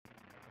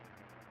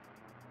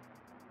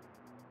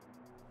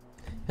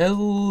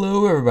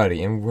Hello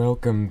everybody and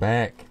welcome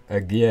back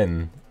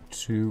again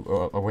to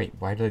oh wait,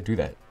 why did I do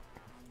that?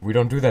 We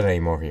don't do that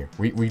anymore here.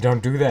 We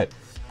don't do that.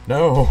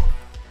 No.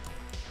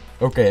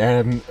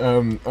 Okay,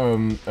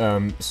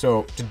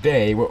 so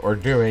today what we're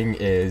doing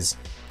is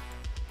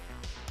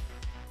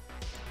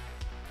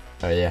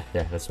yeah,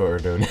 that's what we're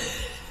doing.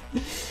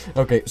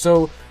 Okay,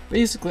 so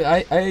basically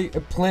I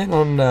plan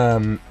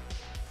on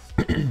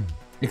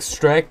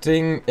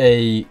extracting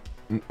a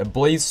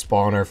blaze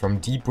spawner from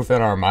deep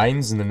within our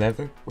mines in the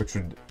Nether, which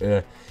would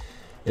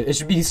it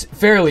should be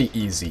fairly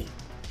easy.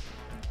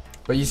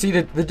 But you see,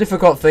 the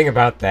difficult thing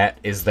about that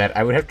is that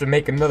I would have to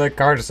make another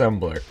card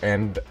assembler,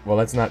 and well,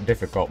 that's not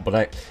difficult, but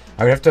I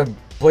would have to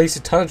place a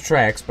ton of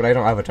tracks, but I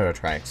don't have a ton of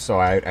tracks, so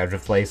I'd have to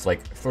place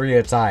like 3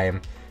 at a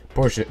time,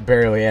 push it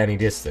barely any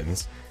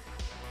distance.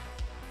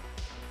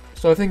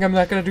 So I think I'm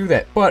not gonna do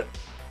that, but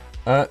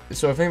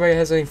so if anybody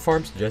has any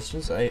farm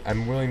suggestions,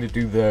 I'm willing to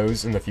do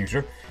those in the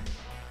future.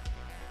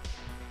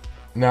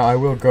 Now I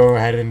will go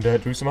ahead and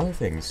do some other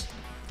things.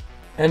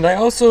 And I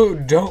also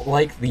don't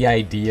like the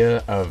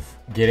idea of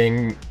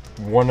getting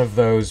one of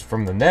those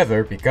from the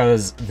Nether,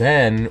 because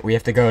then we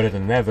have to go to the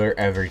Nether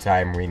every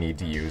time we need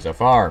to use a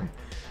farm.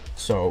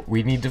 So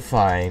we need to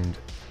find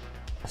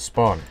a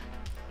spawner,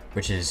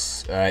 which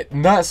is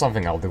not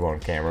something I'll do on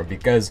camera,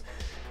 because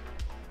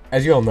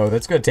as you all know,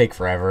 that's going to take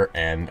forever,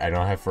 and I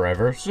don't have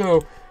forever,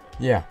 so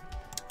yeah.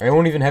 I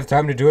won't even have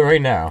time to do it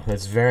right now.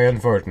 That's very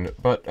unfortunate,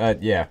 but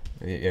yeah.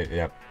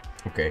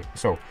 Okay,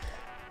 so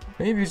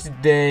maybe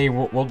today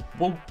we'll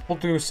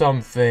do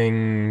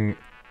something.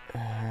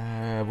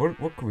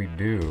 What could we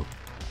do?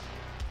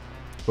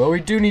 Well, we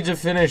do need to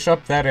finish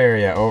up that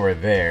area over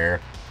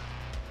there,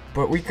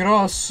 but we could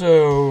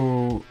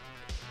also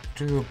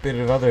do a bit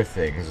of other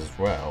things as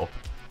well.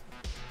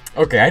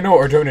 Okay, I know what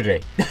we're doing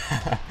today.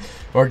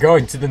 We're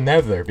going to the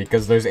Nether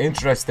because there's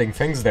interesting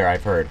things there,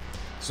 I've heard.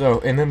 So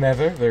in the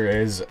Nether, there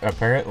is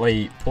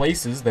apparently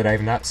places that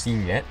I've not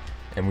seen yet.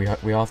 And we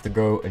have to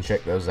go and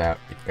check those out,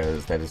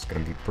 because that is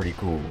going to be pretty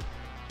cool.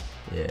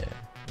 Yeah,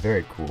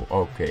 very cool.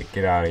 Okay,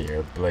 get out of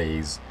here,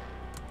 Blaze.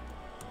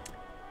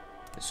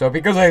 So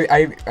because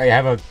I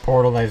have a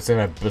portal that's in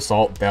a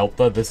basalt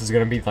delta, this is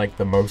going to be like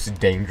the most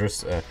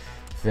dangerous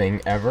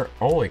thing ever.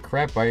 Holy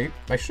crap, I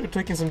should have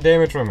taken some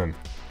damage from him.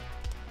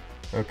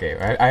 Okay,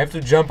 I have to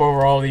jump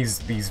over all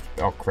these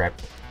oh crap,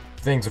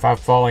 things without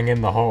falling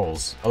in the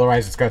holes.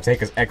 Otherwise it's going to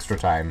take us extra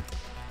time.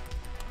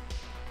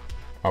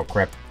 Oh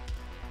crap.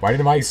 Why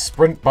didn't my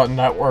sprint button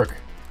not work?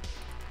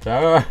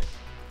 Oh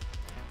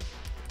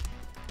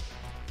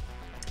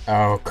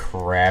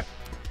crap.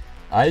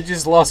 I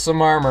just lost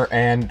some armor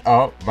and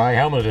oh, my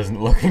helmet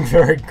isn't looking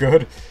very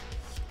good.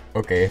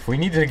 Okay, if we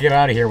need to get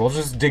out of here, we'll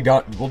just dig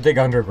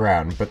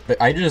underground. But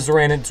I just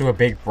ran into a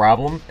big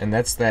problem, and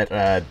that's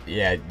that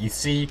yeah, you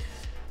see,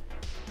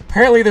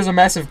 apparently there's a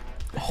massive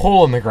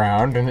hole in the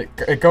ground, and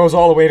it goes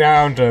all the way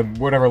down to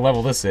whatever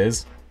level this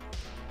is.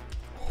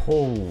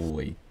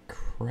 Holy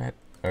crap.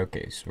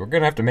 Okay, so we're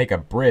gonna have to make a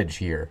bridge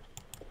here.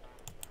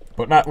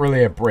 But not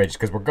really a bridge,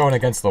 because we're going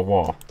against the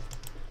wall.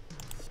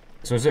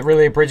 So is it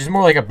really a bridge? It's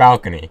more like a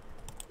balcony.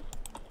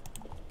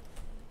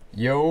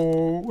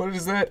 Yo, what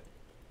is that?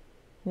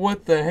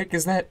 What the heck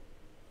is that?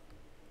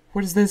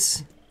 What is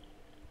this?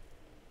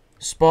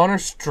 Spawner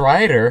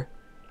Strider?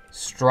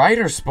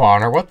 Strider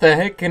spawner? What the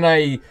heck can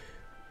I...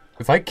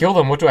 If I kill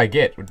them, what do I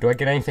get? Do I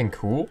get anything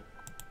cool?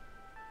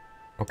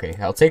 Okay,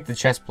 I'll take the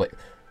chest plate.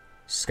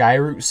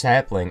 Skyroot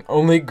sapling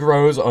only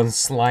grows on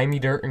slimy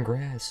dirt and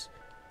grass.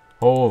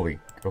 Holy,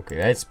 okay,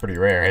 that's pretty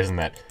rare, isn't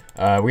that?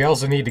 We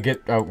also need to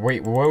get,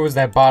 wait, what was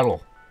that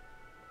bottle?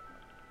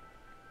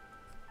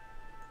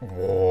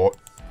 Whoa.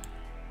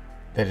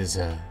 That is,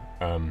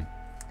 we're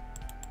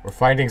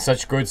finding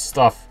such good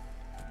stuff.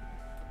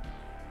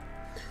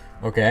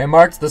 Okay, I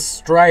marked the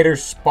Strider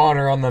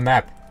spawner on the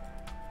map,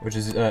 which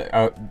is,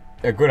 a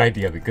good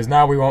idea, because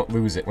now we won't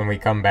lose it when we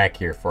come back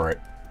here for it.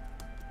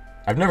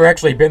 I've never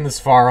actually been this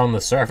far on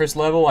the surface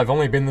level. I've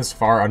only been this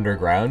far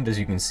underground. As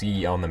you can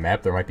see on the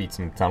map, there might be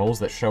some tunnels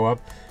that show up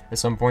at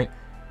some point.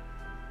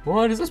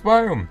 What is this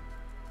biome?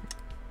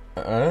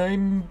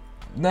 I'm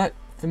not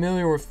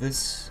familiar with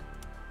this.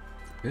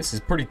 This is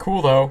pretty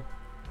cool, though.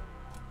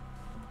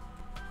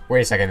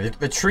 Wait a second.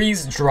 The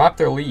trees drop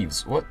their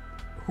leaves. What?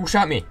 Who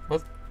shot me?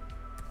 What?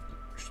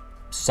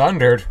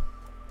 Sundered?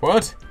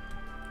 What?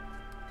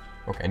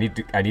 Okay,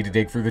 I need to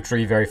dig through the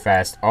tree very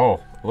fast.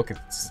 Oh, look,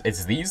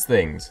 it's these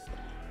things.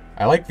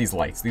 I like these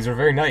lights. These are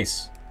very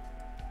nice.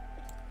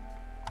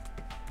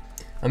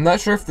 I'm not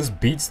sure if this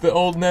beats the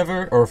old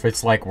Nether, or if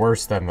it's, like,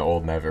 worse than the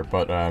old Nether,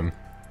 but,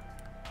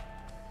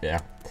 yeah.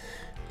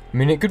 I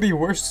mean, it could be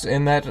worse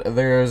in that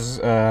there's,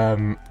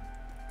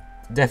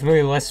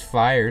 definitely less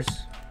fires.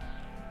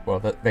 Well,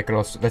 that could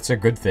also... That's a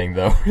good thing,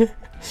 though.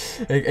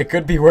 It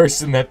could be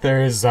worse in that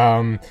there's,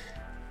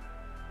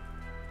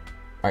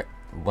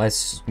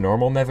 less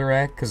normal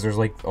netherrack, because there's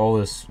like all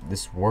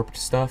this warped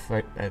stuff.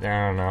 I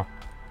don't know.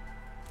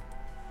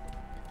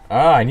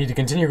 Ah, I need to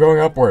continue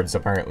going upwards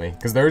apparently,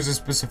 because there's a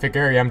specific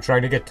area I'm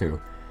trying to get to.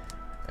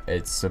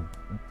 It's a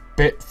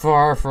bit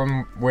far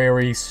from where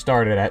we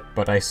started at,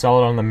 but I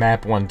saw it on the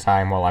map one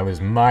time while I was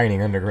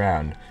mining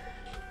underground.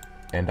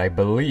 And I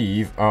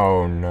believe...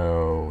 Oh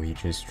no, we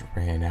just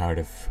ran out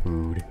of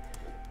food.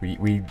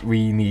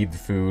 We need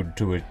food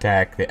to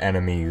attack the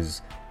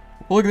enemies.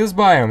 Look at this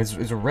biome,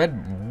 it's a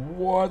red...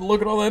 What?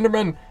 Look at all the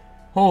Endermen!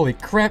 Holy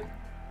crap!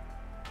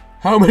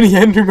 How many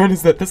Endermen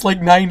is that? That's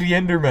like 90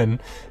 Endermen.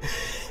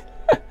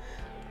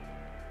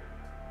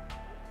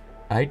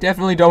 I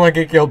definitely don't want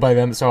to get killed by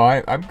them, so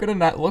I'm gonna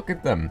not look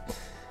at them.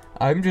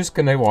 I'm just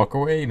gonna walk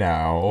away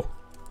now.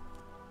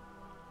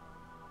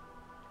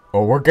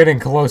 Oh, we're getting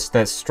close to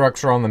that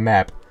structure on the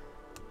map.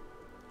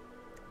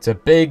 It's a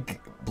big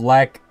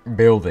black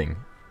building.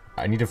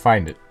 I need to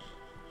find it.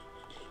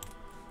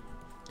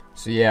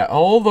 So yeah,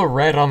 all the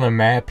red on the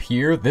map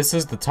here, this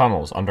is the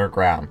tunnels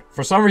underground.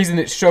 For some reason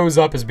it shows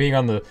up as being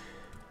on the...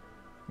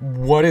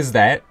 What is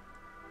that?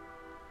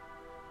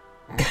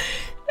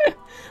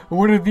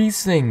 What are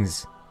these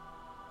things?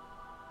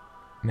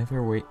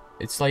 Nether, wait.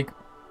 It's like...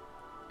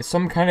 It's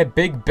some kind of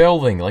big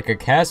building, like a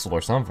castle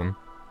or something.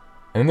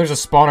 And then there's a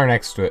spawner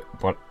next to it.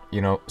 But, you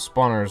know,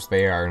 spawners,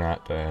 they are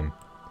not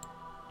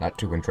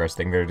too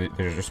interesting. They're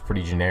just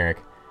pretty generic.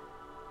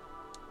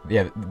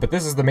 Yeah, but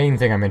this is the main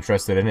thing I'm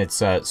interested in. It's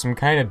some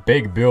kind of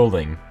big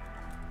building.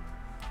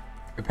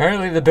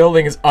 Apparently the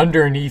building is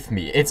underneath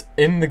me. It's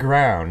in the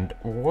ground.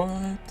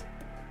 What?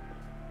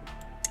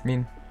 I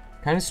mean,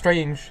 kind of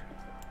strange.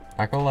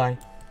 Not gonna lie.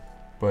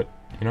 But,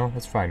 you know,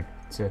 that's fine.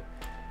 It's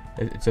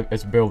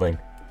a building.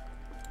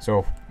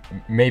 So,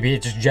 maybe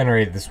it just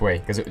generated this way,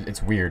 because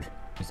it's weird.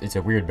 It's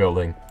a weird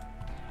building.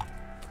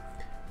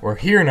 We're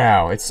here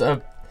now. It's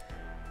a...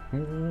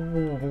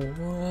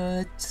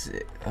 What?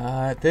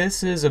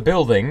 This is a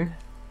building.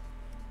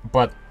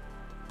 But,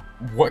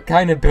 what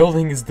kind of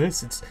building is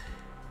this? It's...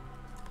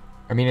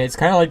 I mean, it's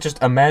kind of like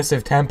just a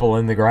massive temple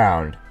in the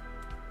ground.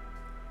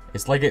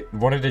 It's like it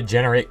wanted to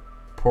generate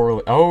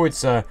poorly. Oh,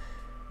 it's a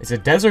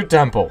desert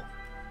temple.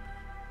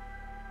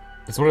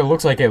 That's what it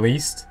looks like, at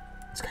least.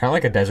 It's kind of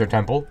like a desert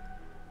temple.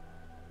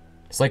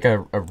 It's like a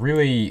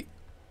really...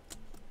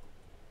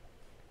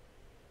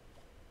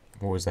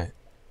 What was that?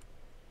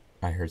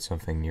 I heard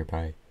something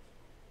nearby.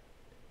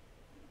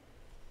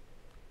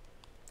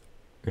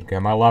 Okay,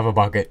 my lava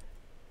bucket.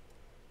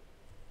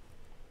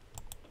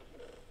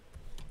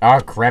 Ah,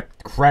 crap,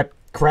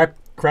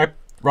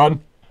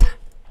 run.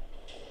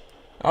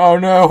 Oh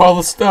no, all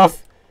the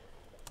stuff.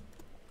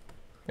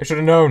 I should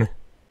have known.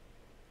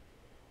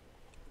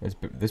 This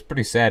is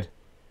pretty sad.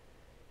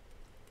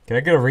 Can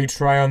I get a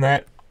retry on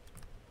that?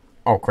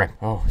 Oh crap,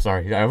 oh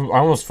sorry, I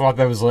almost thought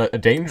that was a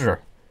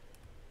danger.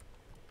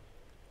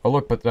 Oh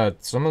look,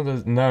 but some of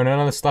the... No, none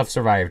of the stuff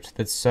survived.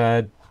 That's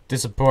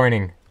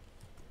disappointing.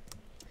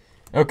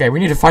 Okay, we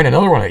need to find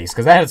another one of these,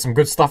 because that had some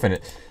good stuff in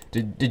it.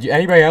 Did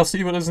anybody else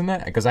see what was in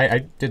that? Because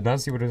I did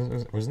not see what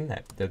was in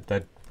that.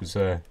 That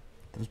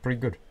was pretty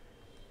good.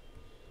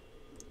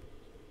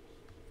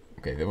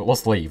 Okay,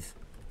 let's leave.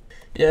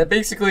 Yeah,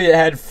 basically it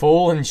had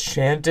full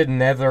enchanted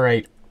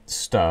netherite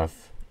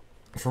stuff,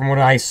 from what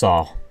I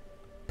saw.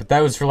 But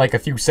that was for like a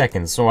few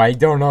seconds, so I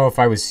don't know if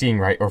I was seeing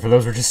right, or if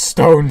those were just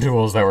stone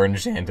tools that were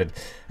enchanted.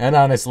 And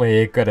honestly,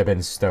 it could have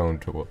been stone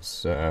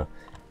tools. I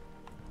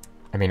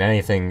mean,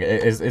 anything,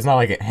 it's not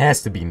like it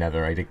has to be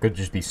netherite, it could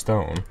just be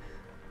stone.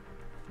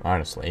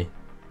 Honestly.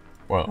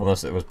 Well,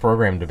 unless it was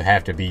programmed to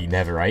have to be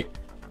netherite.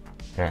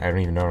 I don't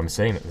even know what I'm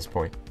saying at this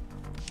point.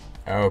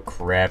 Oh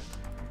crap.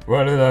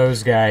 What are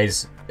those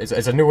guys? It's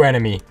a new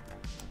enemy.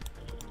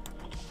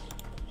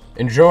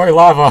 Enjoy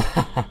lava!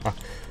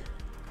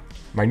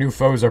 My new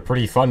foes are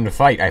pretty fun to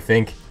fight, I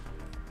think.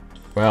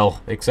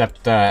 Well,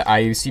 except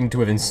I seem to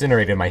have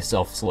incinerated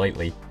myself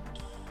slightly.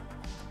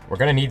 We're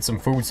gonna need some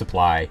food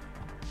supply.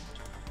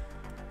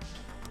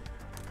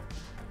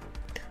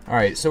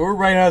 Alright, so we're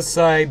right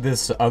outside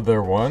this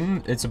other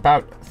one. It's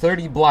about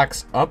 30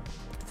 blocks up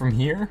from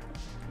here.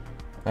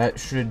 That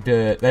should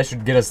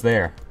get us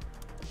there.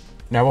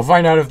 Now we'll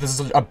find out if this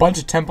is a bunch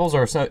of temples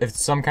or if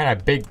it's some kind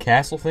of big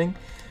castle thing.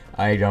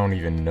 I don't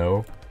even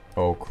know.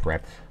 Oh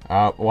crap.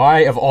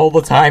 Why of all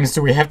the times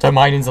do we have to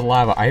mine into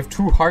lava? I have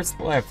 2 hearts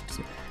left.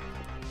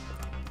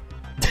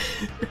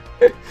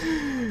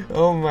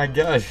 Oh my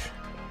gosh.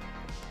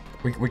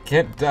 We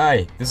can't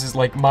die. This is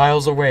like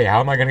miles away. How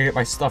am I gonna get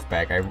my stuff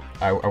back?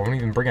 I won't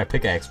even bring a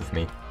pickaxe with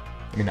me.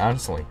 I mean,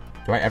 honestly,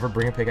 do I ever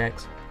bring a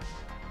pickaxe?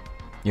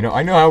 You know,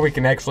 I know how we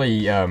can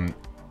actually,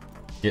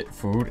 get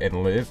food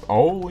and live.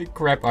 Holy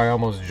crap, I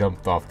almost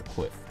jumped off the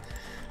cliff.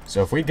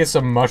 So if we get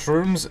some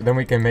mushrooms, then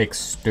we can make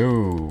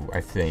stew, I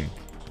think.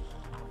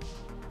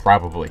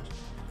 Probably.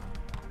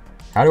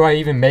 How do I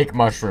even make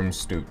mushroom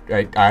stew?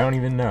 I don't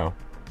even know.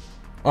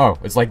 Oh,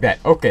 it's like that.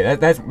 Okay,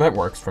 that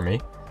works for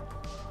me.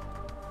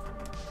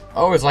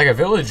 Oh, it's like a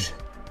village.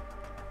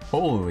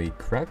 Holy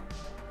crap.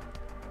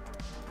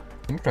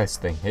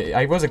 Interesting.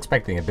 I was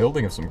expecting a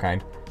building of some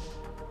kind.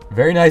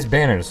 Very nice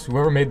banners.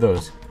 Whoever made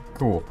those.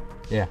 Cool.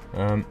 Yeah,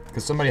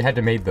 because somebody had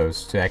to make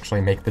those to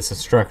actually make this a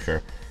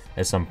structure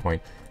at some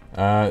point.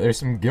 There's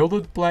some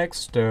gilded black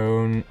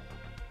stone,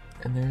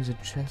 and there's a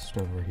chest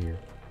over here.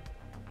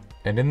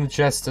 And in the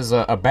chest is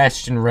a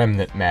Bastion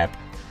Remnant map.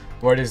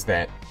 What is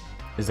that?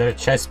 Is that a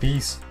chess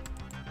piece?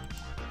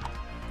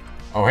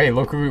 Oh hey,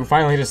 look who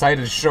finally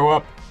decided to show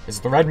up. It's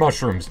the red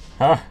mushrooms.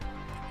 Huh?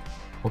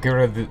 We'll get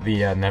rid of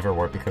the Nether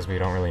wart because we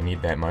don't really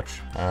need that much.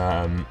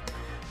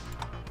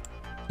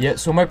 Yeah,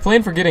 so my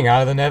plan for getting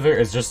out of the Nether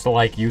is just to,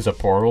 like, use a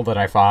portal that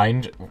I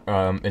find,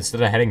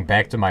 instead of heading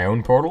back to my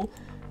own portal.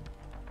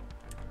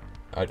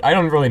 I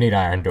don't really need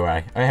iron, do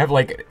I? I have,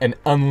 like, an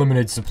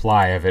unlimited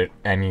supply of it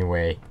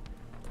anyway.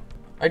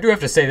 I do have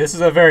to say, this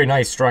is a very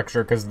nice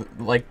structure, because,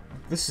 like,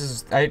 this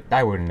is...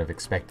 I wouldn't have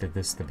expected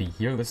this to be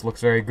here. This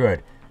looks very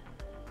good.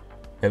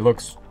 It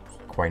looks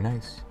quite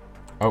nice.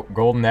 Oh,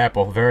 golden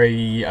apple.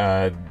 Very,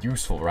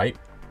 useful, right?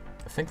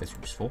 I think that's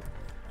useful.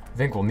 I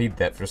think we'll need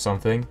that for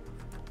something.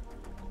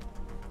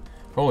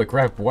 Holy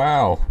crap,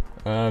 wow.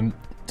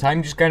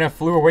 Time just kind of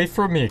flew away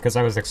from me because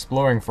I was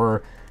exploring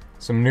for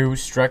some new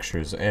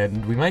structures,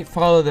 and we might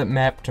follow that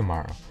map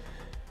tomorrow.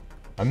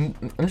 I'm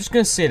just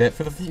gonna say that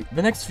for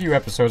the next few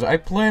episodes, I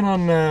plan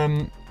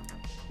on,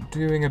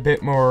 doing a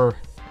bit more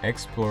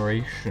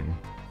exploration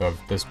of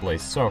this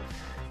place, so,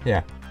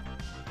 yeah.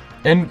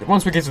 And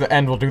once we get to the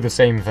end, we'll do the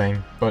same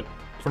thing, but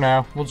for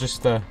now, we'll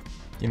just,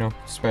 you know,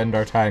 spend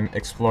our time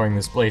exploring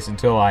this place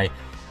until I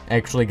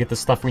actually get the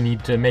stuff we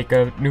need to make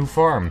a new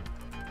farm.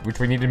 Which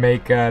we need to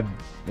make,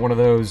 one of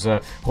those,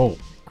 holy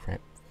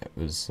crap, that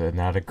was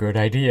not a good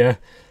idea.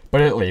 But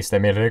at least I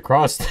made it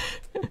across.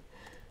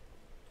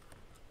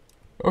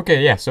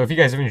 Okay, yeah, so if you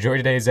guys have enjoyed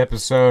today's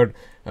episode,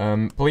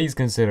 please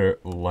consider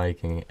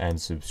liking and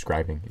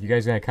subscribing. If you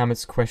guys got any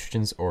comments,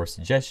 questions, or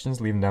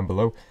suggestions, leave them down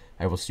below.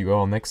 I will see you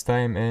all next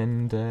time,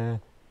 and,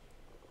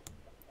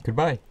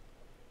 goodbye.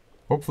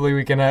 Hopefully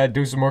we can,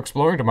 do some more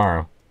exploring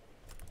tomorrow.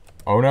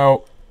 Oh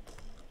no.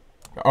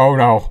 Oh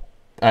no.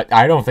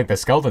 I don't think the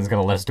skeleton's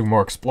gonna let us do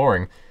more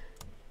exploring.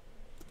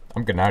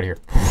 I'm getting out of here.